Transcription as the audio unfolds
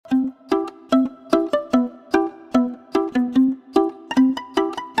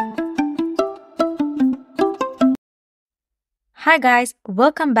Hi guys,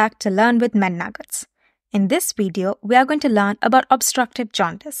 welcome back to Learn with MedNuggets. In this video, we are going to learn about obstructive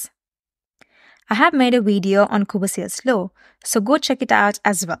jaundice. I have made a video on Courvoisier's law, so go check it out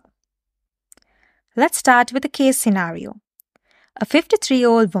as well. Let's start with a case scenario. A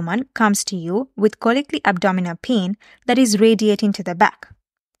 53-year-old woman comes to you with chronically abdominal pain that is radiating to the back.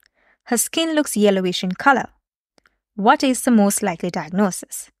 Her skin looks yellowish in color. What is the most likely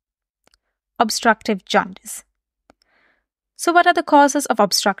diagnosis? Obstructive jaundice. So what are the causes of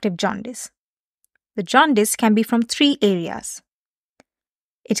obstructive jaundice? The jaundice can be from three areas.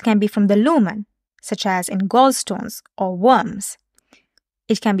 It can be from the lumen, such as in gallstones or worms.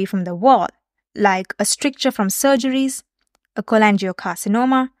 It can be from the wall, like a stricture from surgeries, a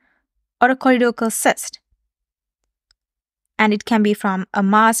cholangiocarcinoma, or a choledochal cyst. And it can be from a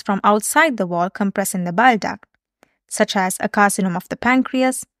mass from outside the wall compressing the bile duct, such as a carcinoma of the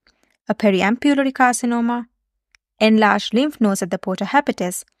pancreas, a periampullary carcinoma, enlarged lymph nodes at the porta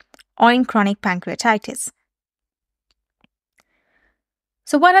hepatis, or in chronic pancreatitis.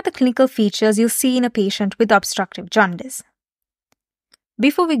 So what are the clinical features you'll see in a patient with obstructive jaundice?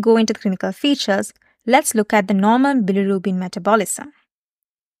 Before we go into the clinical features, let's look at the normal bilirubin metabolism.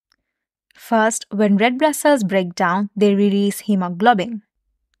 First, when red blood cells break down, they release hemoglobin.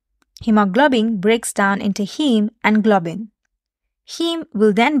 Hemoglobin breaks down into heme and globin. Heme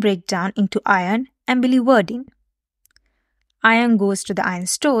will then break down into iron and biliverdin. Iron goes to the iron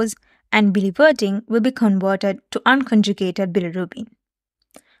stores and biliverdin will be converted to unconjugated bilirubin.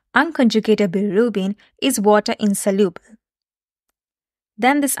 Unconjugated bilirubin is water insoluble.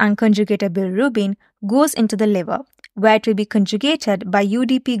 Then this unconjugated bilirubin goes into the liver, where it will be conjugated by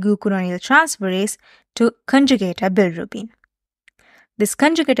UDP-glucuronidase transferase to conjugated bilirubin. This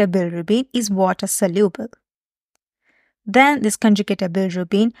conjugated bilirubin is water soluble. Then this conjugated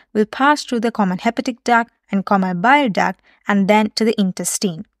bilirubin will pass through the common hepatic duct and common bile duct and then to the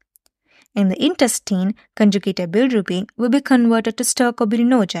intestine. In the intestine, conjugated bilirubin will be converted to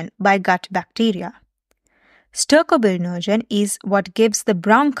stercobilinogen by gut bacteria. Stercobilinogen is what gives the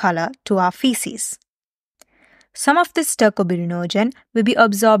brown color to our feces. Some of this stercobilinogen will be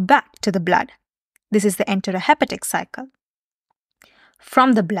absorbed back to the blood. This is the enterohepatic cycle.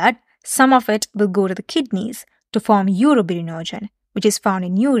 From the blood, some of it will go to the kidneys to form urobilinogen, which is found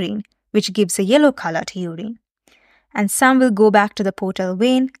in urine, which gives a yellow color to urine. And some will go back to the portal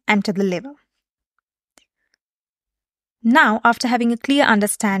vein and to the liver. Now, after having a clear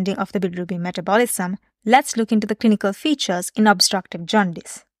understanding of the bilirubin metabolism, let's look into the clinical features in obstructive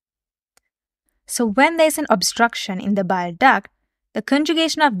jaundice. So when there is an obstruction in the bile duct, the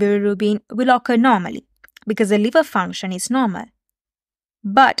conjugation of bilirubin will occur normally because the liver function is normal.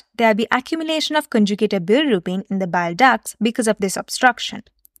 But there will be accumulation of conjugated bilirubin in the bile ducts because of this obstruction.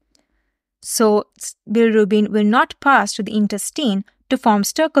 So bilirubin will not pass to the intestine to form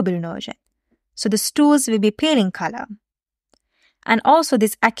stercobilinogen. So the stools will be pale in color. And also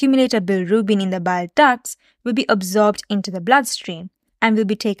this accumulated bilirubin in the bile ducts will be absorbed into the bloodstream and will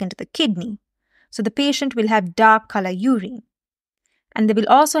be taken to the kidney. So the patient will have dark color urine. And they will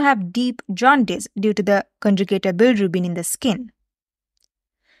also have deep jaundice due to the conjugated bilirubin in the skin.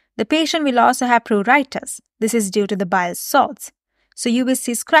 The patient will also have pruritus. This is due to the bile salts. So you will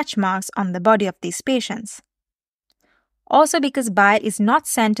see scratch marks on the body of these patients. Also, because bile is not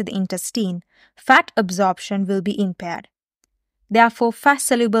sent to the intestine, fat absorption will be impaired. Therefore,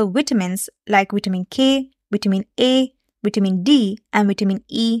 fat-soluble vitamins like vitamin K, vitamin A, vitamin D, and vitamin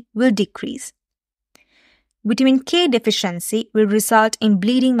E will decrease. Vitamin K deficiency will result in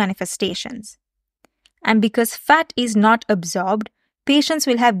bleeding manifestations. And because fat is not absorbed, patients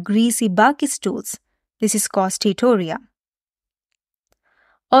will have greasy, bulky stools. This is called steatorrhea.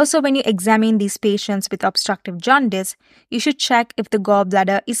 Also, when you examine these patients with obstructive jaundice, you should check if the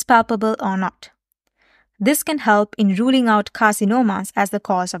gallbladder is palpable or not. This can help in ruling out carcinomas as the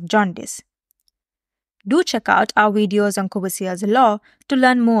cause of jaundice. Do check out our videos on Courvoisier's law to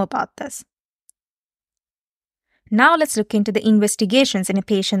learn more about this. Now let's look into the investigations in a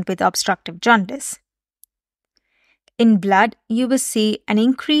patient with obstructive jaundice. In blood, you will see an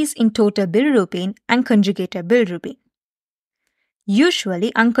increase in total bilirubin and conjugated bilirubin.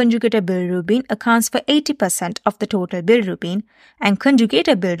 Usually, unconjugated bilirubin accounts for 80% of the total bilirubin and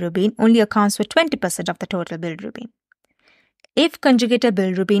conjugated bilirubin only accounts for 20% of the total bilirubin. If conjugated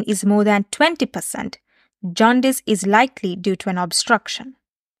bilirubin is more than 20%, jaundice is likely due to an obstruction.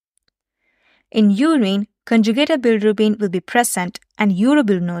 In urine, conjugated bilirubin will be present and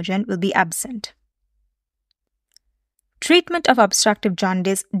urobilinogen will be absent. Treatment of obstructive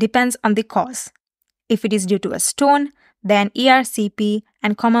jaundice depends on the cause. If it is due to a stone, then ERCP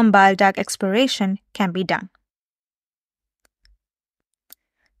and common bile duct exploration can be done.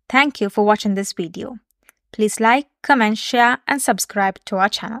 Thank you for watching this video. Please like, comment, share and subscribe to our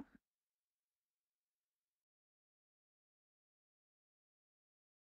channel.